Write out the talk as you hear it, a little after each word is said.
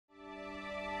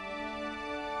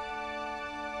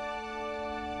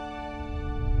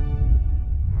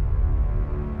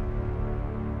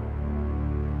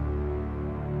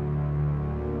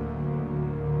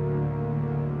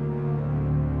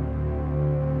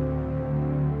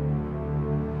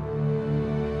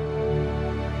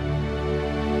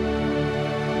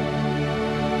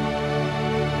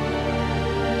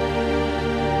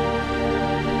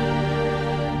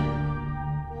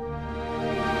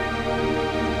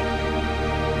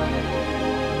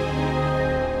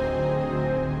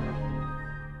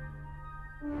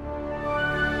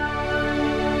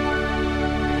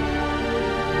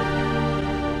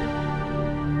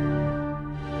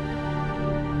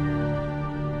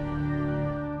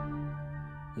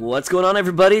What's going on,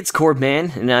 everybody? It's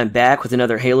Cordman, and I'm back with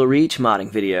another haloreach modding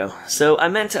video. So I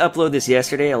meant to upload this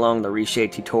yesterday along the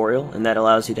reshade tutorial, and that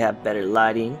allows you to have better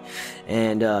lighting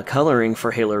and coloring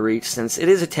for haloreach, since it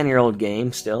is a 10-year-old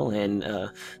game still, and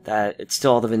that it's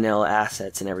still all the vanilla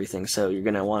assets and everything. So you're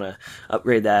gonna want to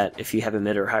upgrade that if you have a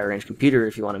mid or higher range computer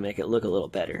if you want to make it look a little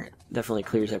better. It definitely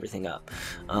clears everything up.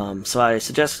 So I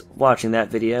suggest watching that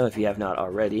video if you have not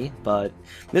already. But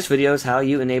this video is how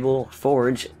you enable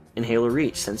Forge in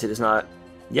haloreach, since it is not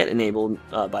yet enabled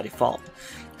by default.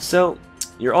 So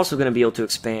you're also going to be able to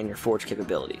expand your Forge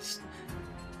capabilities.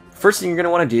 First thing you're going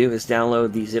to want to do is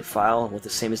download the zip file with the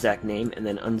same exact name and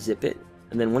then unzip it.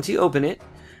 And then once you open it,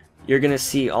 you're going to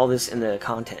see all this in the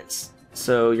contents.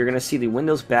 So you're going to see the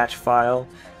Windows batch file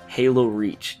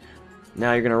haloreach.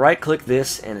 Now you're going to right click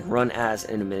this and run as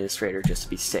an administrator just to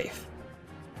be safe.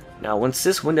 Now once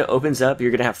this window opens up,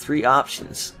 you're going to have three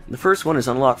options. The first one is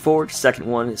Unlock Forge, second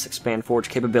one is Expand Forge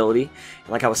Capability. And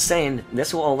like I was saying,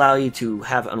 this will allow you to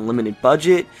have unlimited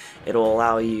budget, it'll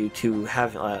allow you to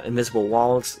have invisible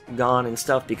walls gone and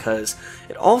stuff, because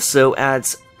it also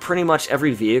adds pretty much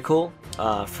every vehicle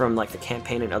from like the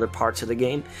campaign and other parts of the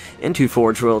game into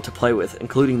Forge World to play with,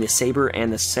 including the Saber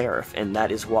and the Seraph, and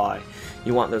that is why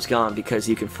you want those gone, because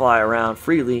you can fly around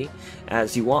freely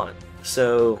as you want.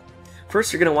 So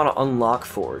first, you're going to want to unlock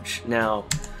Forge. Now,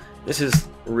 this is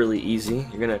really easy.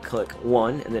 You're going to click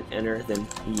 1 and then enter, then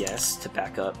yes to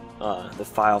back up the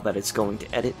file that it's going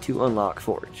to edit to unlock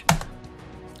Forge.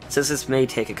 It says this may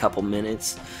take a couple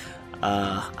minutes.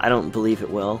 I don't believe it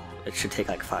will. It should take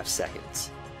like 5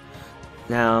 seconds.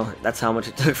 Now, that's how much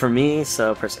it took for me,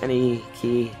 so press any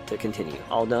key to continue.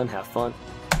 All done, have fun.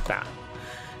 Bam.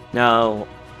 Now,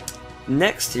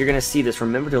 next, you're going to see this.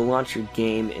 Remember to launch your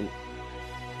game in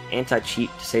anti-cheat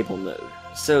disable mode.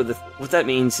 So what that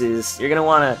means is you're gonna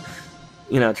want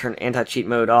to, turn anti-cheat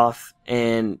mode off.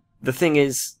 And the thing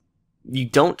is, you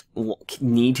don't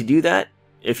need to do that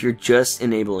if you're just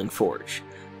enabling Forge,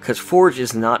 because Forge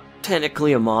is not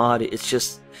technically a mod. It's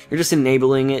just you're just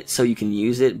enabling it so you can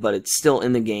use it, but it's still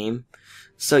in the game.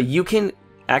 So you can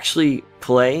actually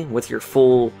play with your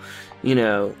full,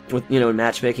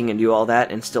 matchmaking and do all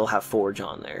that, and still have Forge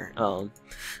on there.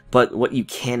 But what you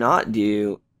cannot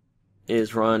do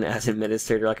is run as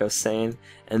administrator, like I was saying,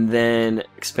 and then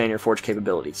expand your Forge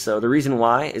capabilities. So the reason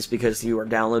why is because you are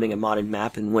downloading a modded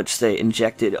map in which they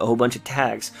injected a whole bunch of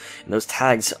tags, and those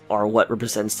tags are what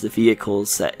represents the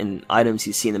vehicles and items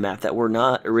you see in the map that were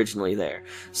not originally there.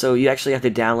 So you actually have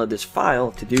to download this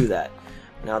file to do that.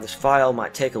 Now this file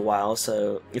might take a while,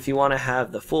 so if you want to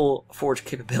have the full Forge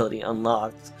capability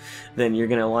unlocked, then you're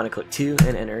going to want to click 2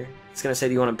 and enter. It's going to say,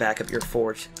 do you want to back up your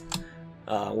Forge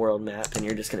world map, and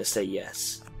you're just going to say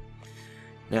yes.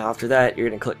 Now after that, you're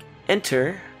going to click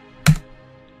enter.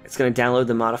 It's going to download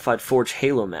the modified Forge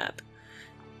Halo map.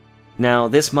 Now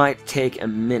this might take a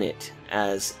minute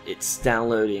as it's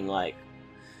downloading like,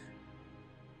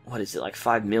 what is it, like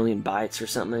 5 million bytes or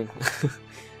something.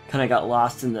 Kind of got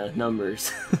lost in the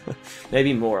numbers.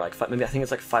 Maybe more, maybe I think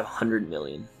it's like 500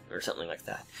 million or something like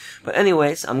that. But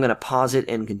anyways, I'm going to pause it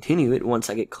and continue it once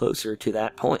I get closer to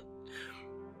that point.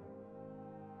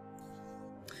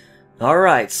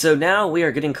 Alright, so now we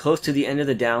are getting close to the end of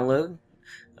the download,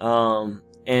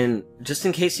 and just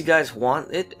in case you guys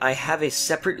want it, I have a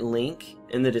separate link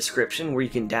in the description where you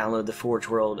can download the Forge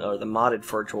World, or the modded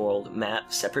Forge World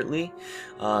map separately.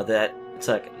 That it's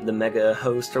like the mega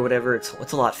host or whatever.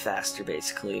 It's a lot faster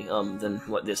basically than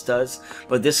what this does,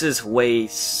 but this is way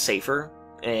safer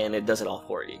and it does it all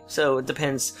for you. So it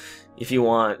depends if you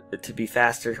want it to be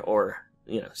faster or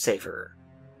safer.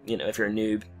 If you're a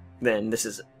noob, then this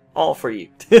is all for you.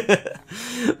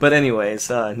 But anyways,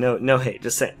 no hate,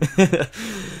 just saying.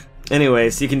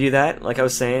 Anyways, you can do that, like I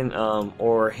was saying,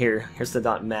 or here's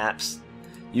the .maps.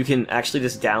 You can actually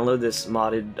just download this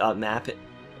modded map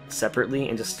separately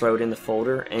and just throw it in the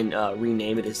folder and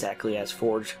rename it exactly as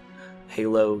Forge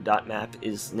Halo.map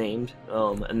is named,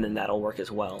 and then that'll work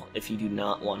as well if you do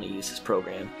not want to use this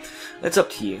program. It's up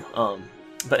to you.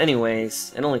 But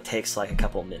anyways, it only takes like a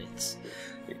couple minutes.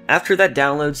 After that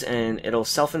downloads, and it'll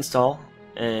self-install,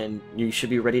 and you should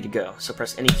be ready to go. So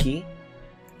press any key.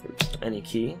 Oops, any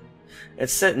key.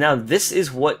 It's set. Now this is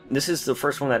the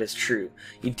first one that is true.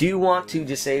 You do want to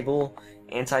disable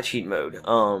anti-cheat mode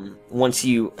once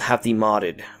you have the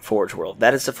modded Forge World.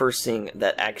 That is the first thing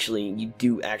that you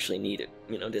do actually need it,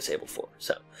 disable for.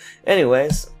 So,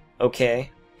 anyways,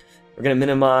 okay, we're gonna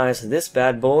minimize this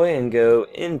bad boy and go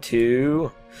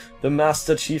into the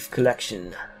Master Chief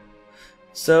Collection.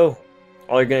 So,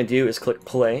 all you're going to do is click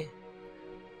play,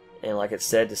 and like it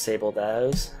said, disable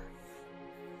those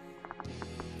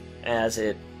as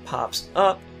it pops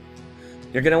up.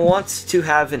 You're going to want to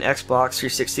have an Xbox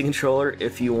 360 controller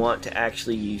if you want to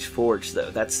actually use Forge, though.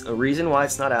 That's a reason why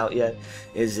it's not out yet,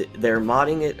 is they're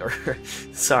modding it, or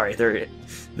sorry, they're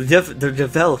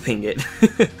developing it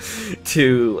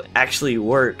to actually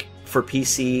work for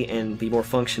PC and be more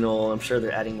functional. I'm sure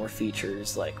they're adding more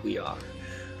features like we are.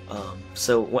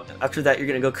 So after that, you're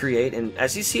going to go create, and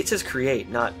as you see, it says create,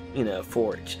 not, you know,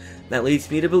 Forge. That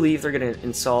leads me to believe they're going to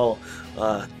install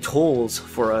tools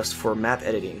for us for map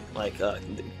editing, like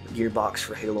Gearbox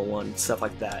for Halo 1, stuff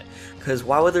like that. Because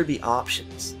why would there be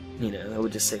options? You know, I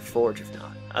would just say Forge if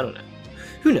not. I don't know.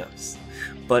 Who knows?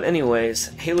 But anyways,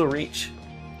 Halo Reach.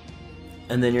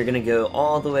 And then you're going to go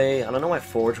all the way, I don't know why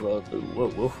Forge will,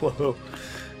 whoa.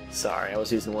 Sorry, I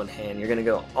was using one hand. You're going to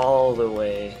go all the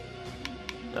way.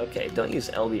 Okay, don't use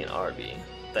LB and RB.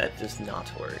 That does not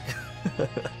work.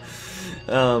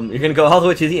 You're going to go all the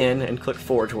way to the end and click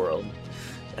Forge World.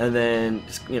 And then,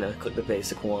 just, you know, click the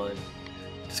basic one.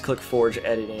 Just click Forge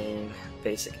Editing,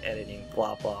 Basic Editing,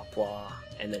 blah, blah, blah,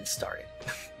 and then start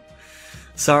it.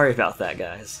 Sorry about that,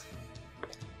 guys.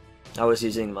 I was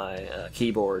using my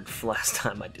keyboard last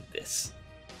time I did this.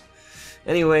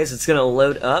 Anyways, it's going to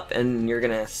load up, and you're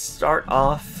going to start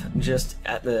off just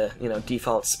at the, you know,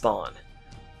 default spawn.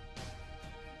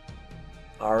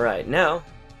 Alright, now,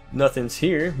 nothing's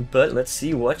here, but let's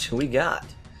see what we got.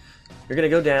 You're going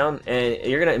to go down, and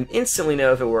you're going to instantly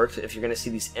know if it works if you're going to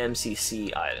see these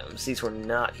MCC items. These were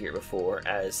not here before,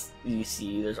 as you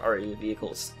see, there's already a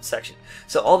vehicles section.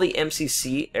 So all the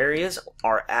MCC areas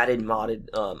are added modded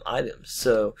items.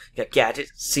 So you got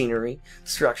gadgets, scenery,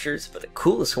 structures, but the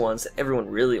coolest ones that everyone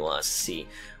really wants to see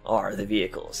are the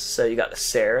vehicles. So you got the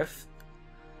Seraph.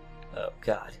 Oh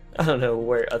god, I don't know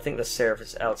where. I think the Seraph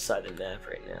is outside the map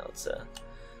right now. Let's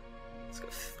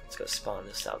go spawn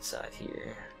this outside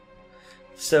here.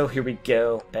 So here we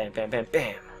go. Bam, bam, bam,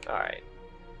 bam. Alright.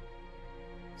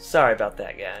 Sorry about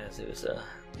that, guys. It's a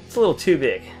little too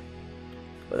big.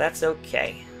 But that's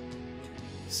okay.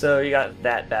 So you got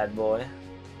that bad boy.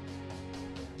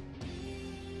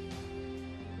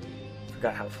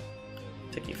 Forgot how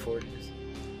ticky Ford is.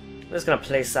 I'm just gonna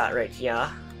place that right here.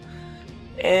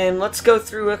 And let's go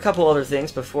through a couple other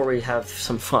things before we have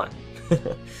some fun.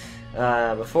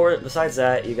 Besides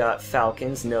that, you got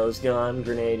Falcons, nose gun,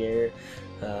 grenadier,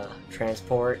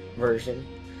 transport version.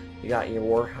 You got your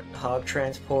Warthog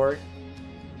transport.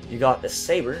 You got the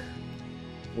Saber,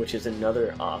 which is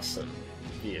another awesome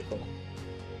vehicle.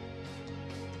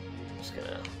 Just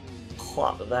gonna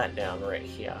plop that down right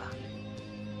here.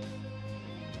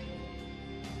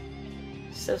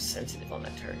 So sensitive on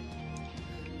that turret.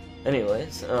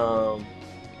 Anyways,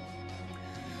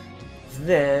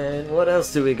 then what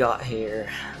else do we got here?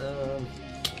 I'm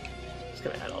just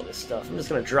gonna add all this stuff. I'm just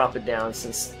gonna drop it down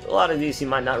since a lot of these you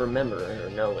might not remember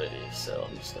or know what it is. So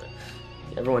I'm just gonna.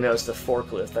 Everyone knows the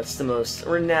forklift. That's the most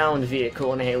renowned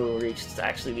vehicle in Halo Reach. It's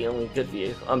actually the only good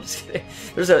vehicle. I'm just kidding.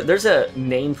 There's a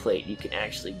nameplate you can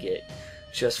actually get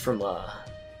just from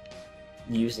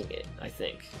using it. I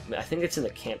think it's in the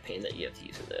campaign that you have to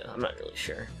use it though. I'm not really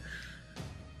sure.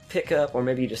 Pick up, or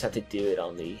maybe you just have to do it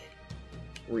on the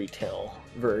retail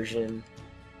version.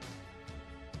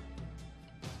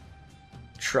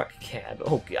 Truck cab.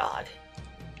 Oh god.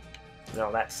 No,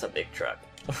 that's a big truck.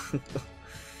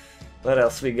 What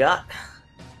else we got?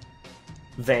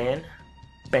 Van.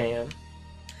 Bam.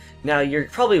 Now you're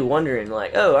probably wondering,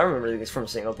 like, oh, I remember these from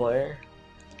single player.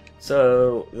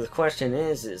 So the question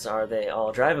is are they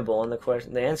all drivable? And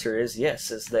the answer is yes,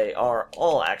 as they are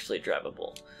all actually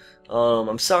drivable.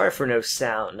 I'm sorry for no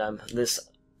sound. This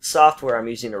software I'm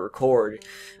using to record,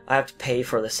 I have to pay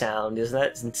for the sound. Isn't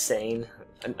that insane?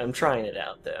 I'm trying it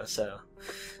out though, so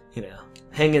you know,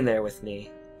 hang in there with me.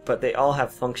 But they all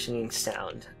have functioning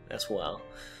sound as well,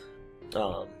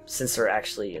 since they're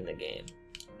actually in the game.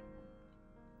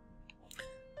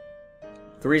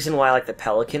 The reason why like the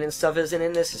Pelican and stuff isn't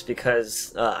in this is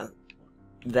because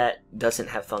that doesn't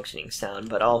have functioning sound.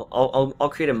 But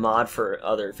I'll create a mod for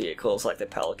other vehicles like the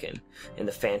Pelican and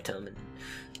the Phantom and,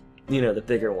 you know, the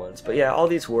bigger ones. But yeah, all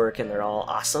these work and they're all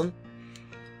awesome.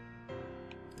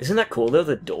 Isn't that cool though?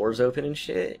 The doors open and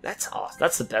shit. That's awesome.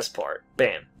 That's the best part.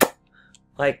 Bam.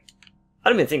 Like, I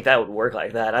don't even think that would work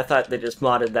like that. I thought they just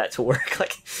modded that to work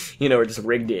like, you know, or just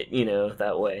rigged it, you know,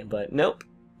 that way. But nope.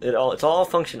 It's all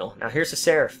functional. Now here's the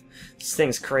Seraph. This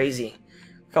thing's crazy.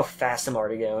 Look how fast I'm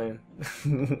already going.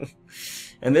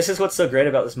 And this is what's so great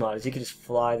about this mod, is you can just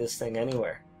fly this thing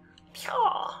anywhere.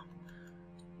 Pyaw!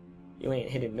 You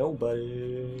ain't hitting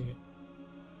nobody.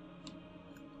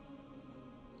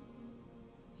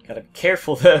 Gotta be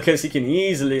careful though, because you can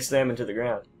easily slam into the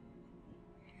ground.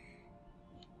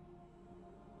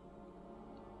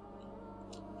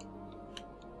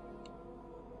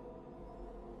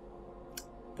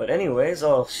 But anyways,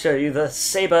 I'll show you the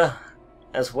saber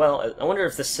as well. I wonder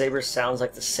if the saber sounds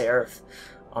like the serif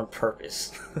on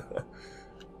purpose.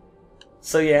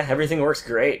 So yeah, everything works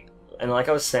great. And like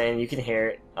I was saying, you can hear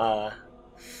it,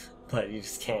 but you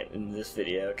just can't in this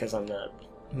video because I'm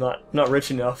not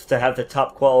rich enough to have the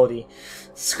top quality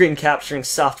screen capturing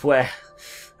software.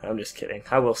 I'm just kidding.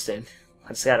 I will stand. I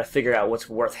just gotta figure out what's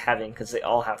worth having because they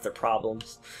all have their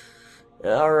problems.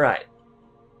 Alright.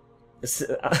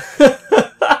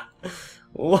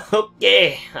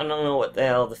 Okay. I don't know what the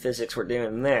hell the physics were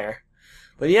doing there.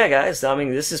 But yeah, guys, I mean,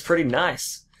 this is pretty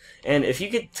nice. And if you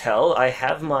could tell, I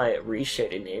have my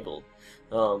reshade enabled.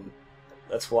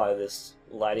 That's why this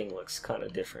lighting looks kind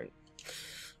of different.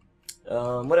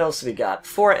 What else have we got?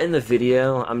 Before I end the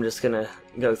video, I'm just gonna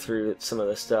go through some of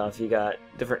the stuff. You got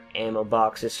different ammo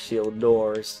boxes, shield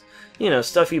doors, you know,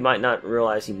 stuff you might not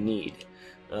realize you need.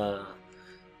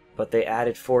 But they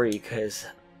added for you because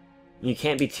you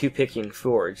can't be too picky in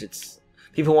Forge.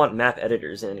 People want map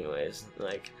editors anyways.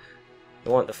 Like, they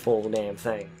want the full damn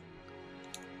thing.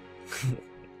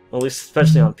 At least,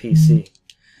 especially on PC.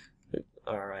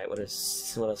 Alright, what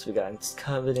else we got? It's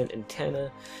Covenant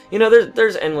Antenna. You know,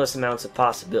 there's endless amounts of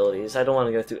possibilities. I don't want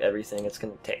to go through everything. It's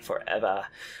going to take forever.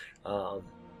 But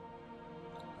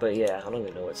yeah, I don't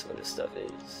even know what some of this stuff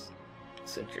is.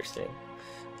 It's interesting.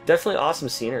 Definitely awesome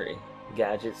scenery.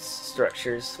 Gadgets,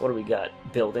 structures. What do we got?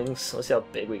 Buildings. Let's see how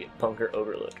big we get. Bunker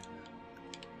Overlook.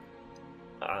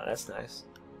 Ah, that's nice.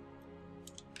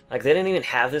 Like, they didn't even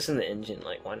have this in the engine.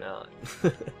 Like, why not?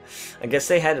 I guess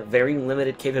they had very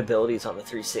limited capabilities on the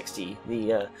 360.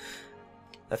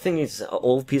 That thing is an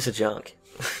old piece of junk.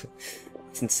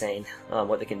 It's insane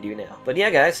what they can do now. But yeah,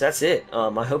 guys, that's it.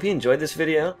 I hope you enjoyed this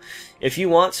video. If you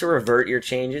want to revert your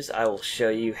changes, I will show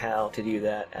you how to do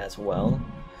that as well.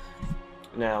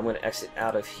 Now, I'm going to exit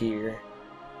out of here.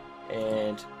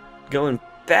 And going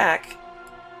back...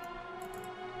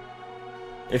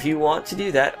 If you want to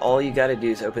do that, all you gotta do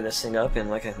is open this thing up, and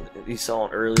like you saw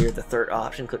earlier, the third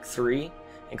option, click 3,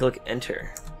 and click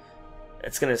Enter.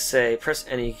 It's gonna say, press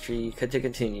any key to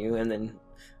continue, and then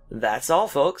that's all,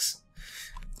 folks.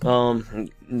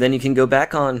 Then you can go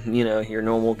back on, you know, your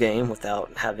normal game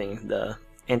without having the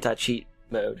anti-cheat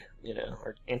mode, you know,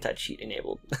 or anti-cheat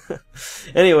enabled.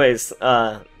 Anyways,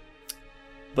 but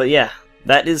yeah.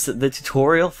 That is the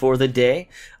tutorial for the day.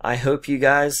 I hope you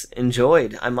guys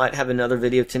enjoyed. I might have another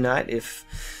video tonight,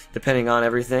 depending on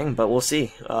everything, but we'll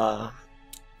see.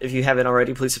 If you haven't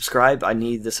already, please subscribe. I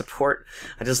need the support.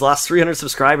 I just lost 300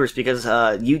 subscribers because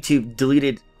YouTube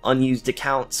deleted unused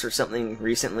accounts or something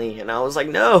recently, and I was like,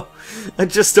 no! I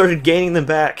just started gaining them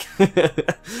back.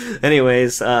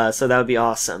 Anyways, so that would be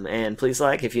awesome. And please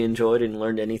like if you enjoyed and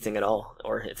learned anything at all,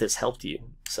 or if this helped you.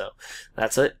 So,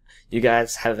 that's it. You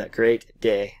guys have a great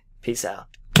day. Peace out.